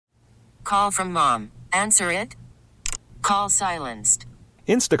Call from mom. Answer it. Call silenced.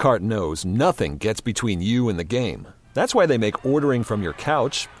 Instacart knows nothing gets between you and the game. That's why they make ordering from your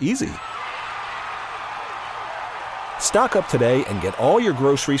couch easy. Stock up today and get all your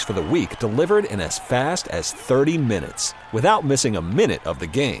groceries for the week delivered in as fast as 30 minutes without missing a minute of the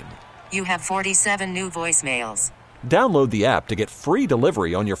game. You have 47 new voicemails. Download the app to get free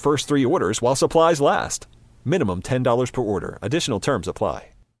delivery on your first 3 orders while supplies last. Minimum $10 per order. Additional terms apply.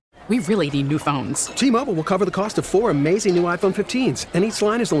 We really need new phones. T-Mobile will cover the cost of 4 amazing new iPhone 15s, and each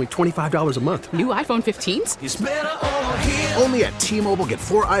line is only $25 a month. New iPhone 15s? It's better over here. Only at T-Mobile, get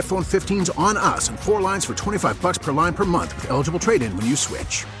 4 iPhone 15s on us and 4 lines for $25 per line per month with eligible trade-in when you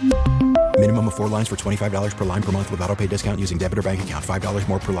switch. Minimum of 4 lines for $25 per line per month with autopay discount using debit or bank account. $5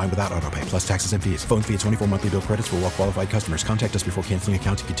 more per line without autopay, plus taxes and fees. Phone fee at 24 monthly bill credits for well-qualified customers. Contact us before canceling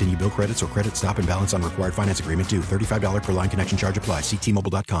account to continue bill credits or credit stop and balance on required finance agreement due. $35 per line connection charge applies. See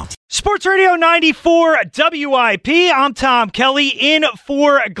T-Mobile.com. Sports Radio 94 WIP. I'm Tom Kelly in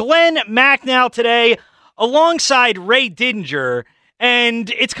for Glenn Macnow today alongside Ray Didinger.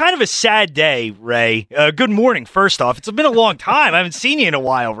 And it's kind of a sad day, Ray. Good morning, first off. It's been a long time. I haven't seen you in a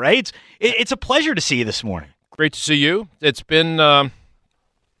while, Ray. It's a pleasure to see you this morning. Great to see you. It's been you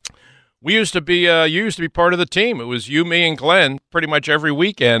used to be part of the team. It was you, me, and Glenn pretty much every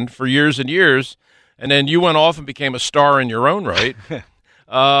weekend for years and years. And then you went off and became a star in your own right.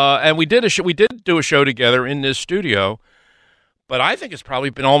 And we did do a show together in this studio. But I think it's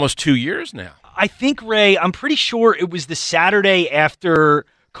probably been almost 2 years now. I think, Ray, I'm pretty sure it was the Saturday after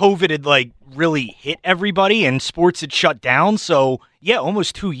COVID had really hit everybody and sports had shut down. So, yeah,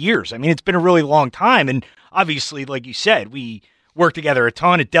 almost 2 years. I mean, it's been a really long time. And obviously, like you said, we worked together a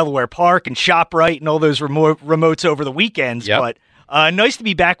ton at Delaware Park and ShopRite and all those remotes over the weekends. Yep. But nice to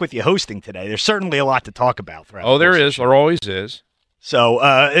be back with you hosting today. There's certainly a lot to talk about. Oh, there is. There always is. So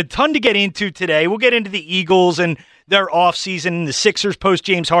a ton to get into today. We'll get into the Eagles and their offseason, the Sixers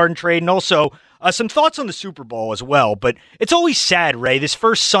post-James Harden trade, and also some thoughts on the Super Bowl as well. But it's always sad, Ray, this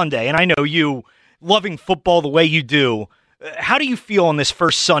first Sunday, and I know you loving football the way you do. How do you feel on this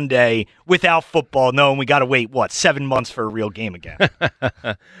first Sunday without football, knowing we got to wait, 7 months for a real game again?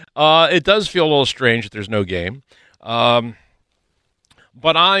 It does feel a little strange that there's no game. But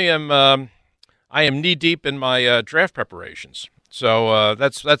I am knee-deep in my draft preparations. So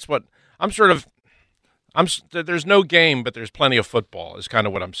that's what I'm sort of. There's no game, but there's plenty of football. Is kind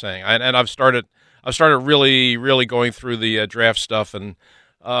of what I'm saying. And I've started really, really going through the draft stuff and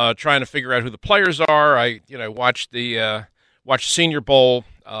trying to figure out who the players are. I watched the Senior Bowl,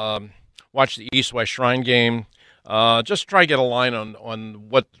 watched the East-West Shrine game, just try to get a line on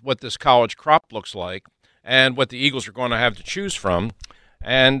what this college crop looks like and what the Eagles are going to have to choose from.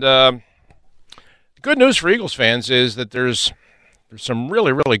 And the good news for Eagles fans is that there's some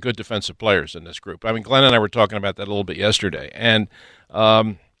really, really good defensive players in this group. I mean, Glenn and I were talking about that a little bit yesterday. And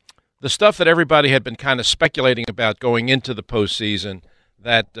the stuff that everybody had been kind of speculating about going into the postseason,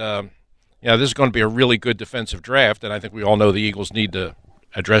 that this is going to be a really good defensive draft, and I think we all know the Eagles need to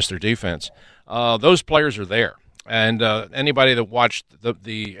address their defense. Those players are there. And anybody that watched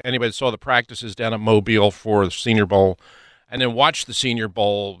anybody that saw the practices down at Mobile for the Senior Bowl and then watched the Senior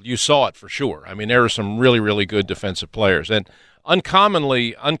Bowl, you saw it for sure. I mean, there are some really, really good defensive players. And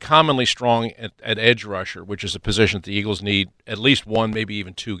uncommonly strong at edge rusher, which is a position that the Eagles need at least one, maybe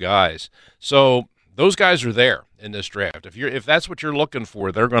even two guys. So those guys are there in this draft. If that's what you're looking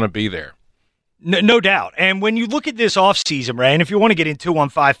for, they're going to be there. No doubt. And when you look at this offseason, Ray, and if you want to get into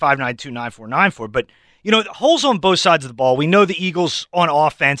 215-592-9494, but holes on both sides of the ball. We know the Eagles on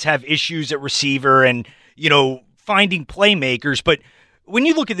offense have issues at receiver and finding playmakers, but when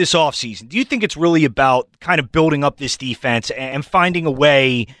you look at this offseason, do you think it's really about kind of building up this defense and finding a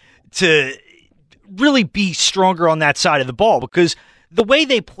way to really be stronger on that side of the ball? Because the way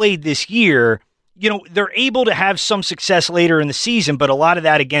they played this year, they're able to have some success later in the season, but a lot of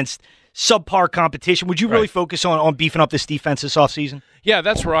that against subpar competition. Would you really focus on beefing up this defense this offseason? Yeah,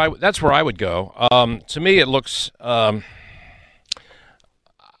 that's where I would go. To me, it looks. I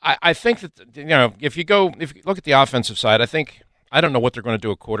think that if you look at the offensive side, I don't know what they're going to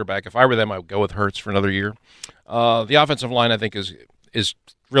do at quarterback. If I were them, I would go with Hurts for another year. The offensive line, I think, is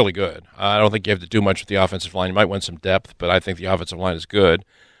really good. I don't think you have to do much with the offensive line. You might want some depth, but I think the offensive line is good.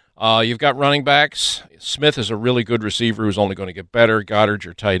 You've got running backs. Smith is a really good receiver who's only going to get better. Goddard's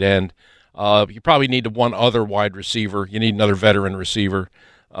your tight end. You probably need one other wide receiver. You need another veteran receiver.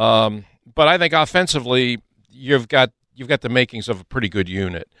 But I think offensively, you've got the makings of a pretty good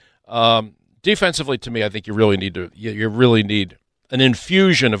unit. Defensively, to me, I think you really need an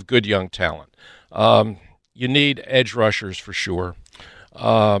infusion of good young talent. You need edge rushers for sure.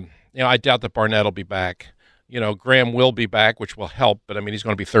 I doubt that Barnett will be back. Graham will be back, which will help, but, he's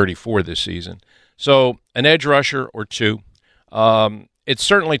going to be 34 this season. So an edge rusher or two. It's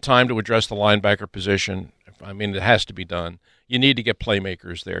certainly time to address the linebacker position. It has to be done. You need to get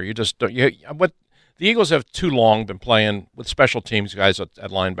playmakers there. You just don't. The Eagles have too long been playing with special teams guys at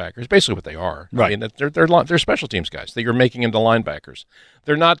linebackers. Basically, what they are. Right. They're special teams guys that you're making into linebackers.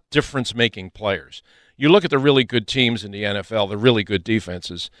 They're not difference-making players. You look at the really good teams in the NFL, the really good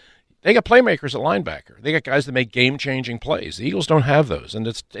defenses. They got playmakers at linebacker. They got guys that make game-changing plays. The Eagles don't have those, and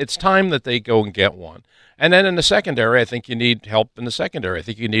it's time that they go and get one. And then in the secondary, I think you need help in the secondary. I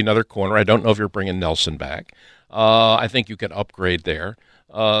think you need another corner. I don't know if you're bringing Nelson back. I think you can upgrade there.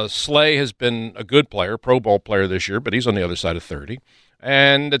 Slay has been a good player, Pro Bowl player this year, but he's on the other side of 30.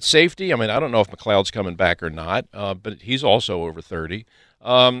 And at safety, I don't know if McLeod's coming back or not, but he's also over 30.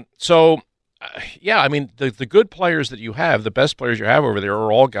 The good players that you have, the best players you have over there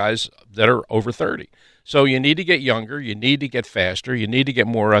are all guys that are over 30. So you need to get younger, you need to get faster, you need to get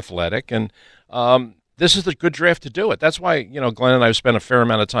more athletic, and this is the good draft to do it. That's why, Glenn and I have spent a fair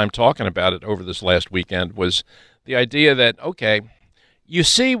amount of time talking about it over this last weekend, was the idea that, okay, you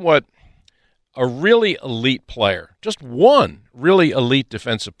see what a really elite player, just one really elite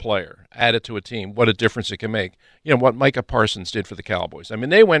defensive player added to a team, what a difference it can make. What Micah Parsons did for the Cowboys.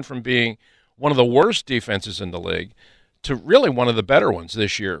 They went from being one of the worst defenses in the league to really one of the better ones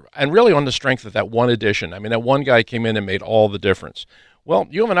this year, and really on the strength of that one addition. That one guy came in and made all the difference. Well,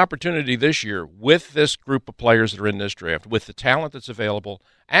 you have an opportunity this year with this group of players that are in this draft, with the talent that's available,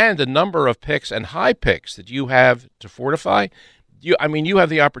 and the number of picks and high picks that you have to fortify. You have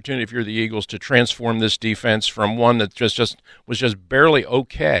the opportunity, if you're the Eagles, to transform this defense from one that was just barely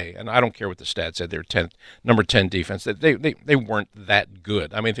okay. And I don't care what the stats said; they're number 10 defense. They weren't that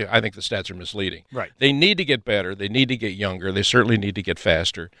good. I think the stats are misleading. Right. They need to get better. They need to get younger. They certainly need to get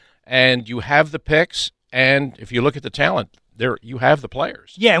faster. And you have the picks. And if you look at the talent, there you have the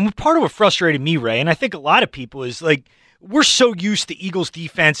players. Yeah, and part of what frustrated me, Ray, and I think a lot of people, is we're so used to Eagles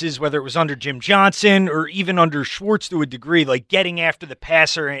defenses, whether it was under Jim Johnson or even under Schwartz to a degree, getting after the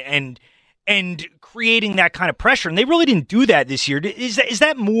passer and creating that kind of pressure. And they really didn't do that this year. Is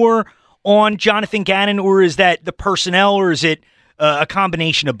that more on Jonathan Gannon, or is that the personnel, or is it a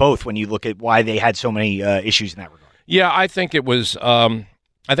combination of both when you look at why they had so many issues in that regard? Yeah, I think it was. I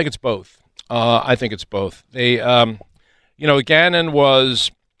think it's both. They, Gannon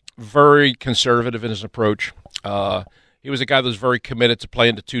was very conservative in his approach. He was a guy that was very committed to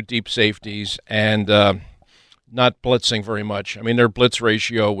playing the two deep safeties and not blitzing very much. Their blitz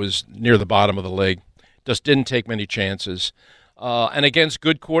ratio was near the bottom of the league. Just didn't take many chances. And against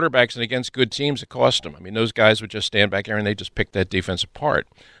good quarterbacks and against good teams, it cost them. Those guys would just stand back there and they just picked that defense apart.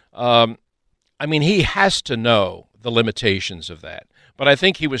 He has to know the limitations of that. But I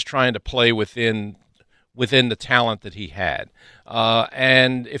think he was trying to play within the talent that he had.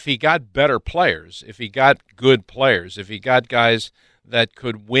 And if he got better players, if he got good players, if he got guys that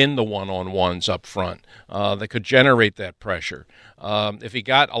could win the one-on-ones up front, that could generate that pressure, if he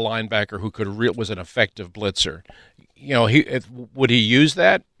got a linebacker who was an effective blitzer, would he use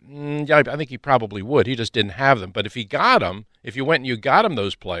that? Yeah, I think he probably would. He just didn't have them. But if he got them, if you went and you got him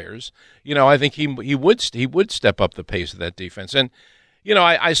those players, I think he would step up the pace of that defense. And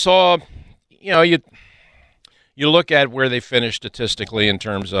I saw, you look at where they finished statistically in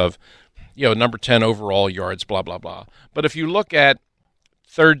terms of, number 10 overall yards, blah, blah, blah. But if you look at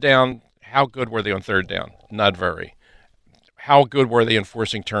third down, how good were they on third down? Not very. How good were they in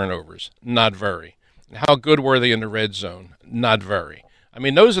forcing turnovers? Not very. How good were they in the red zone? Not very.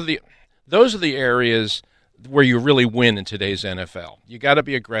 Those are the areas where you really win in today's NFL. You got to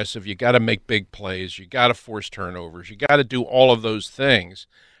be aggressive. You got to make big plays. You got to force turnovers. You got to do all of those things.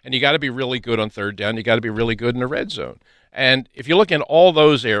 And you got to be really good on third down. You got to be really good in the red zone. And if you look in all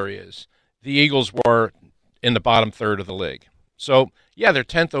those areas, the Eagles were in the bottom third of the league. So, yeah, they're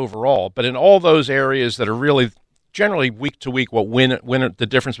 10th overall. But in all those areas that are really generally week to week what win the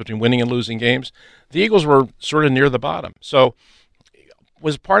difference between winning and losing games, the Eagles were sort of near the bottom. So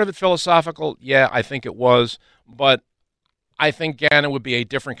was part of it philosophical? Yeah, I think it was. But I think Gannon would be a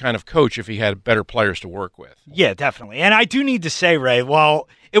different kind of coach if he had better players to work with. Yeah, definitely. And I do need to say, Ray, while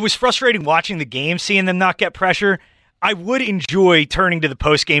it was frustrating watching the game, seeing them not get pressure, I would enjoy turning to the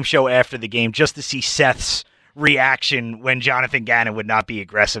post-game show after the game just to see Seth's reaction when Jonathan Gannon would not be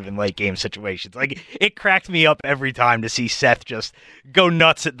aggressive in late-game situations. It cracked me up every time to see Seth just go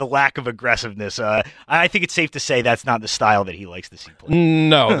nuts at the lack of aggressiveness. I think it's safe to say that's not the style that he likes to see play.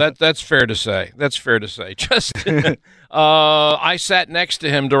 No, that's fair to say. That's fair to say. Just I sat next to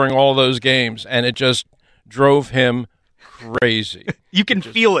him during all those games, and it just drove him crazy. You can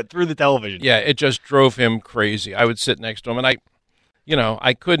feel it through the television. Yeah, it just drove him crazy. I would sit next to him, and I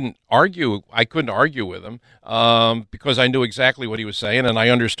couldn't argue. I couldn't argue with him because I knew exactly what he was saying, and I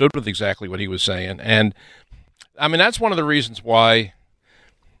understood with exactly what he was saying. And I mean, that's one of the reasons why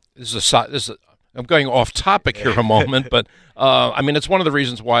I'm going off topic here a moment, but I mean, it's one of the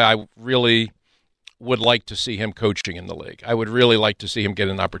reasons why I really would like to see him coaching in the league. I would really like to see him get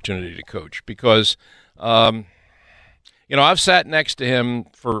an opportunity to coach because, I've sat next to him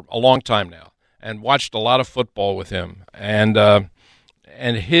for a long time now and watched a lot of football with him, and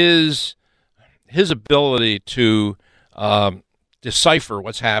his ability to decipher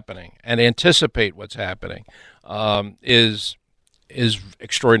what's happening and anticipate what's happening is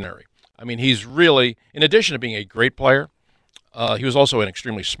extraordinary. I mean, he's really, in addition to being a great player, he was also an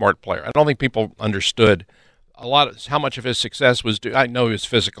extremely smart player. I don't think people understood how much of his success was due. I know he was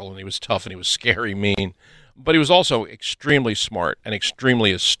physical and he was tough and he was scary, mean, but he was also extremely smart and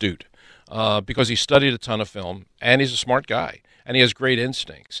extremely astute because he studied a ton of film and he's a smart guy and he has great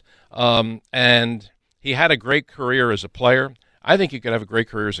instincts. And he had a great career as a player. I think he could have a great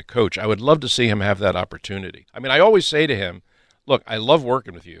career as a coach. I would love to see him have that opportunity. I mean, I always say to him, look, I love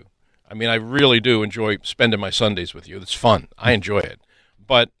working with you. I mean, I really do enjoy spending my Sundays with you. It's fun. I enjoy it.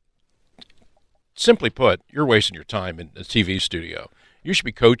 But simply put, you're wasting your time in a TV studio. You should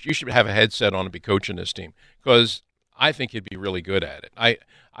be You should have a headset on and be coaching this team because I think he'd be really good at it. I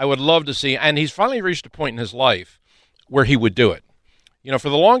would love to see, and he's finally reached a point in his life where he would do it. For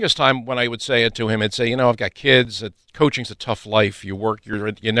the longest time when I would say it to him, I'd say, I've got kids. Coaching's a tough life. You work.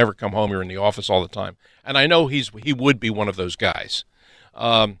 You never come home. You're in the office all the time. And I know he would be one of those guys.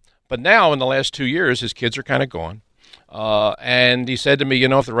 But now, in the last 2 years, his kids are kind of gone. And he said to me,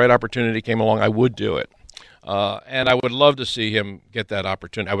 if the right opportunity came along, I would do it. And I would love to see him get that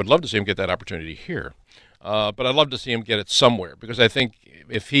opportunity. I would love to see him get that opportunity here. But I'd love to see him get it somewhere because I think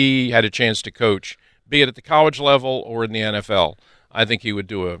if he had a chance to coach, be it at the college level or in the NFL, I think he would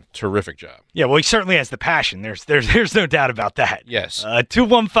do a terrific job. Yeah, well, he certainly has the passion. There's no doubt about that. Yes.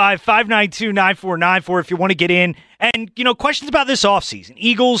 215-592-9494 if you want to get in. And, questions about this offseason.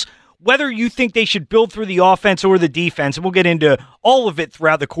 Eagles, whether you think they should build through the offense or the defense, and we'll get into all of it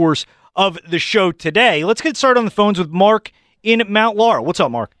throughout the course of the show today. Let's get started on the phones with Mark in Mount Laurel. What's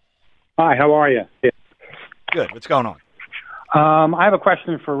up, Mark? Hi, how are you? Good. What's going on? I have a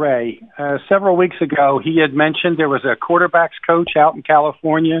question for Ray. Several weeks ago, he had mentioned there was a quarterbacks coach out in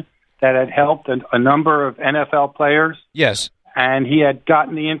California that had helped a number of NFL players. Yes. And he had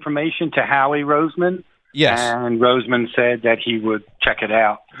gotten the information to Howie Roseman. Yes. And Roseman said that he would check it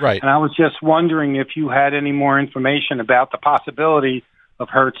out. Right. And I was just wondering if you had any more information about the possibility of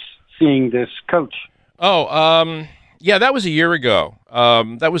Hurts seeing this coach. Yeah, that was a year ago.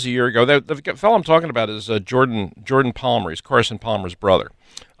 The fellow I'm talking about is Jordan Palmer. He's Carson Palmer's brother,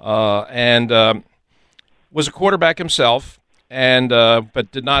 and was a quarterback himself,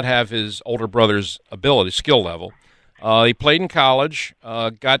 but did not have his older brother's skill level. He played in college,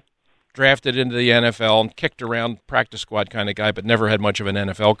 got drafted into the NFL, and kicked around, practice squad kind of guy, but never had much of an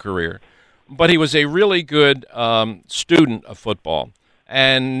NFL career. But he was a really good student of football,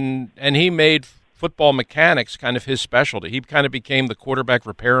 and he made football mechanics kind of his specialty. He kind of became the quarterback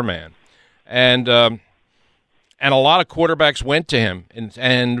repairman, and a lot of quarterbacks went to him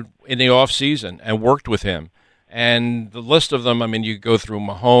and in the off season and worked with him. And the list of them, I mean, you go through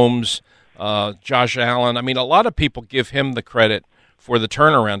Mahomes, Josh Allen. I mean, a lot of people give him the credit for the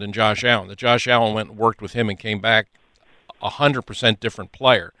turnaround in Josh Allen. That Josh Allen went and worked with him and came back 100% different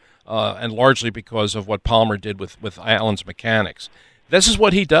player, and largely because of what Palmer did with Allen's mechanics. This is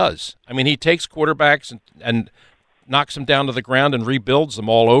what he does. I mean, he takes quarterbacks and knocks them down to the ground and rebuilds them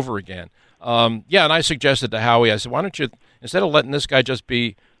all over again. And I suggested to Howie, I said, why don't you, instead of letting this guy just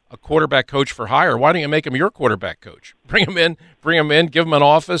be a quarterback coach for hire, why don't you make him your quarterback coach? Bring him in, give him an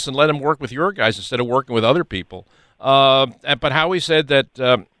office, and let him work with your guys instead of working with other people. But Howie said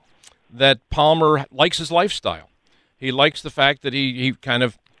that Palmer likes his lifestyle. He likes the fact that he kind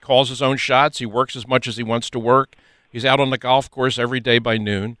of calls his own shots. He works as much as he wants to work. He's out on the golf course every day by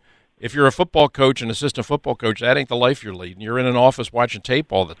noon. If you're a football coach, an assistant football coach, that ain't the life you're leading. You're in an office watching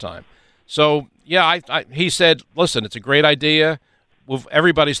tape all the time. So, yeah, he said, listen, it's a great idea.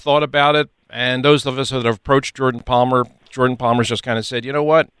 Everybody's thought about it, and those of us that have approached Jordan Palmer's just kind of said, you know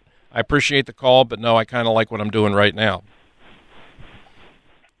what, I appreciate the call, but no, I kind of like what I'm doing right now.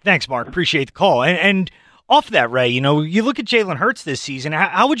 Thanks, Mark. Appreciate the call. And off of that, Ray, you look at Jalen Hurts this season.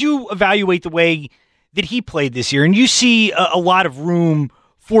 How would you evaluate the way that he played this year? And you see a lot of room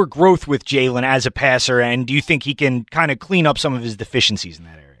for growth with Jalen as a passer, and do you think he can kind of clean up some of his deficiencies in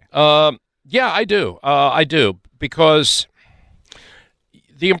that area? Yeah, I do. I do, because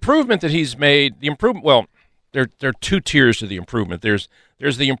the improvement that he's made, there are two tiers to the improvement. There's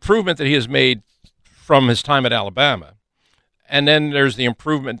the improvement that he has made from his time at Alabama, and then there's the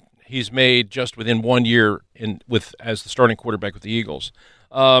improvement he's made just within 1 year as the starting quarterback with the Eagles.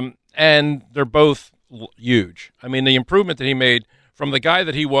 And they're both huge. I mean, the improvement that he made from the guy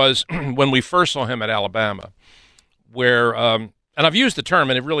that he was when we first saw him at Alabama, where and I've used the term,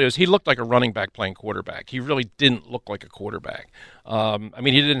 and it really is, he looked like a running back playing quarterback. He really didn't look like a quarterback. I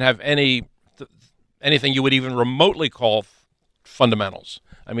mean, he didn't have anything you would even remotely call fundamentals.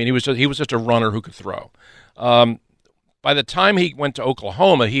 I mean, he was just a runner who could throw. By the time he went to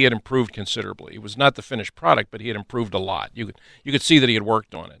Oklahoma, he had improved considerably. He was not the finished product, but he had improved a lot. You could see that he had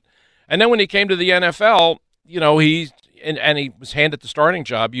worked on it. And then when he came to the NFL, he was handed the starting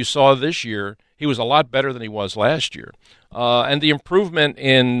job. You saw this year he was a lot better than he was last year. And the improvement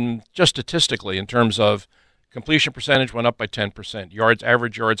in just statistically in terms of completion percentage went up by 10%.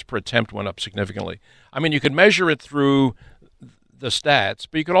 Average yards per attempt went up significantly. I mean, you could measure it through the stats,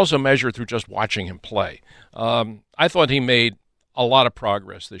 but you could also measure it through just watching him play. I thought he made a lot of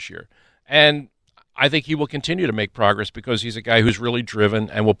progress this year. And I think he will continue to make progress because he's a guy who's really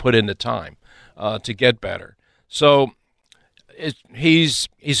driven and will put in the time to get better. So he's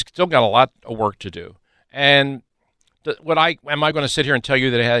still got a lot of work to do. And am I going to sit here and tell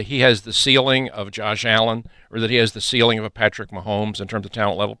you that he has the ceiling of Josh Allen or that he has the ceiling of a Patrick Mahomes in terms of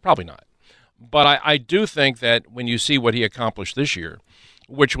talent level? Probably not. But I do think that when you see what he accomplished this year,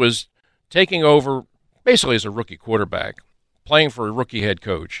 which was taking over basically as a rookie quarterback, playing for a rookie head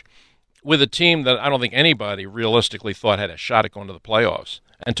coach, with a team that I don't think anybody realistically thought had a shot at going to the playoffs,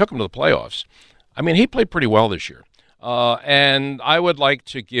 and took him to the playoffs. I mean, he played pretty well this year. And I would like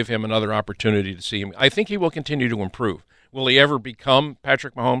to give him another opportunity to see him. I think he will continue to improve. Will he ever become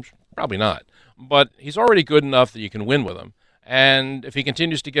Patrick Mahomes? Probably not. But he's already good enough that you can win with him. And if he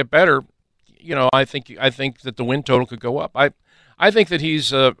continues to get better, I think that the win total could go up. I think that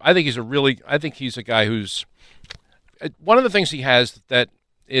he's a guy who's one of the things he has that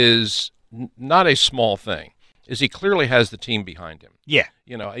is not a small thing is he clearly has the team behind him. Yeah.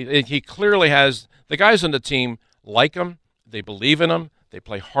 He clearly has the guys on the team like him, they believe in him, they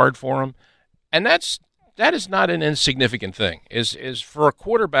play hard for him, and that is not an insignificant thing. Is for a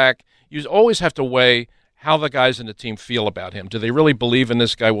quarterback, you always have to weigh how the guys in the team feel about him. Do they really believe in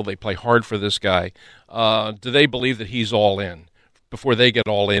this guy? Will they play hard for this guy? Do they believe that he's all in before they get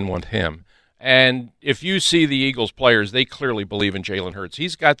all in with him? And if you see the Eagles players, they clearly believe in Jalen Hurts.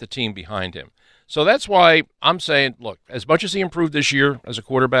 He's got the team behind him. So that's why I'm saying, look, as much as he improved this year as a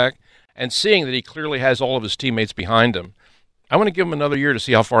quarterback, and seeing that he clearly has all of his teammates behind him, I want to give him another year to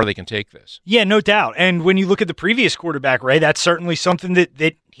see how far they can take this. Yeah, no doubt. And when you look at the previous quarterback, Ray, that's certainly something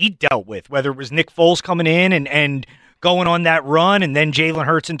that he dealt with, whether it was Nick Foles coming in and going on that run and then Jalen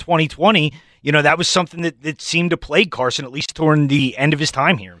Hurts in 2020. That was something that seemed to plague Carson, at least toward the end of his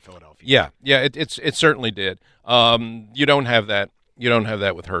time here in Philadelphia. Yeah, it certainly did. You don't have that. You don't have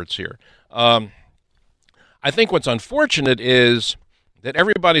that with Hurts here. I think what's unfortunate is that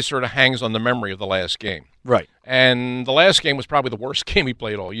everybody sort of hangs on the memory of the last game. Right. And the last game was probably the worst game he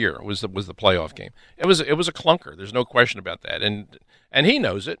played all year. It was the playoff game. It was a clunker. There's no question about that. And he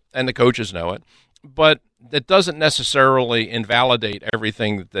knows it, and the coaches know it. But that doesn't necessarily invalidate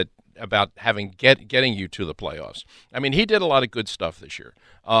everything about getting you to the playoffs. I mean, he did a lot of good stuff this year,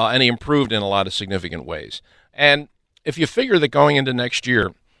 and he improved in a lot of significant ways. And if you figure that going into next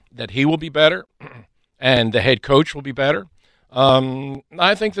year that he will be better and the head coach will be better,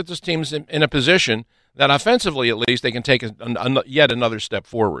 I think that this team's in a position that offensively, at least, they can take yet another step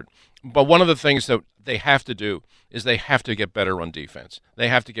forward. But one of the things that they have to do is they have to get better on defense. They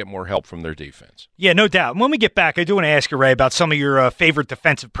have to get more help from their defense. Yeah, no doubt. And when we get back, I do want to ask you, Ray, about some of your favorite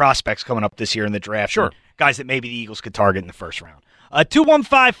defensive prospects coming up this year in the draft. Sure. Guys that maybe the Eagles could target in the first round.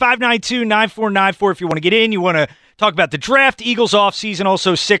 215-592-9494 if you want to get in. You want to talk about the draft, Eagles offseason,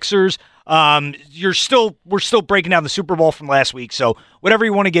 also Sixers. We're still breaking down the Super Bowl from last week, so whatever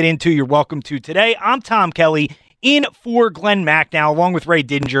you want to get into, you're welcome to today. I'm Tom Kelly, in for Glenn Mack now, along with Ray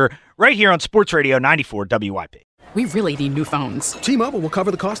Didinger, right here on Sports Radio 94 WIP. We really need new phones. T-Mobile will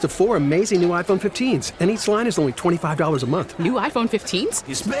cover the cost of 4 amazing new iPhone 15s, and each line is only $25 a month. New iPhone 15s?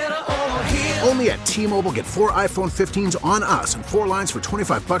 It's better over here. Only at T-Mobile, get 4 iPhone 15s on us and 4 lines for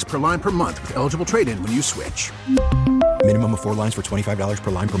 $25 per line per month with eligible trade-in when you switch. Minimum of 4 lines for $25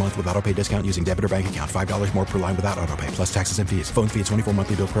 per line per month with autopay discount using debit or bank account. $5 more per line without autopay, plus taxes and fees. Phone fee at 24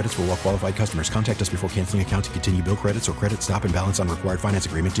 monthly bill credits for well-qualified customers. Contact us before canceling account to continue bill credits or credit stop and balance on required finance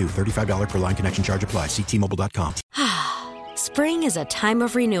agreement due. $35 per line connection charge applies. See T-Mobile.com. Spring is a time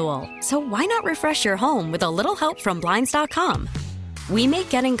of renewal, so why not refresh your home with a little help from Blinds.com? We make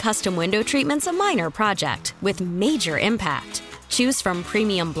getting custom window treatments a minor project with major impact. Choose from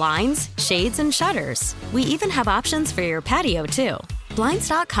premium blinds, shades, and shutters. We even have options for your patio, too.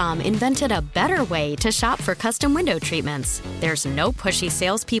 Blinds.com invented a better way to shop for custom window treatments. There's no pushy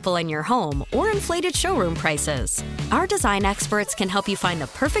salespeople in your home or inflated showroom prices. Our design experts can help you find the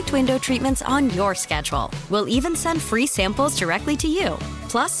perfect window treatments on your schedule. We'll even send free samples directly to you.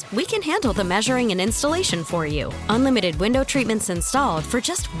 Plus, we can handle the measuring and installation for you. Unlimited window treatments installed for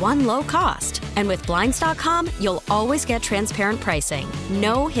just one low cost. And with Blinds.com, you'll always get transparent pricing.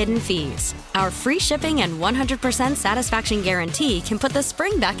 No hidden fees. Our free shipping and 100% satisfaction guarantee can put the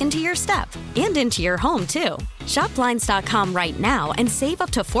spring back into your step and into your home, too. Shop Blinds.com right now and save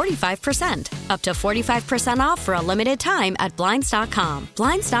up to 45%. Up to 45% off for a limited time at Blinds.com.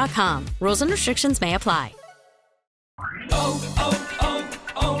 Blinds.com. Rules and restrictions may apply.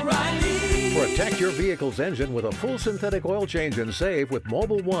 Protect your vehicle's engine with a full synthetic oil change and save with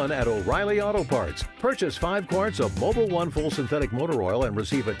Mobil 1 at O'Reilly Auto Parts. Purchase 5 quarts of Mobil 1 full synthetic motor oil and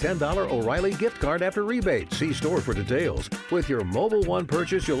receive a $10 O'Reilly gift card after rebate. See store for details. With your Mobil 1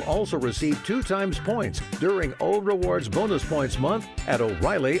 purchase, you'll also receive 2 times points during Old Rewards Bonus Points Month at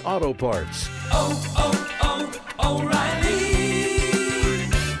O'Reilly Auto Parts. O'Reilly.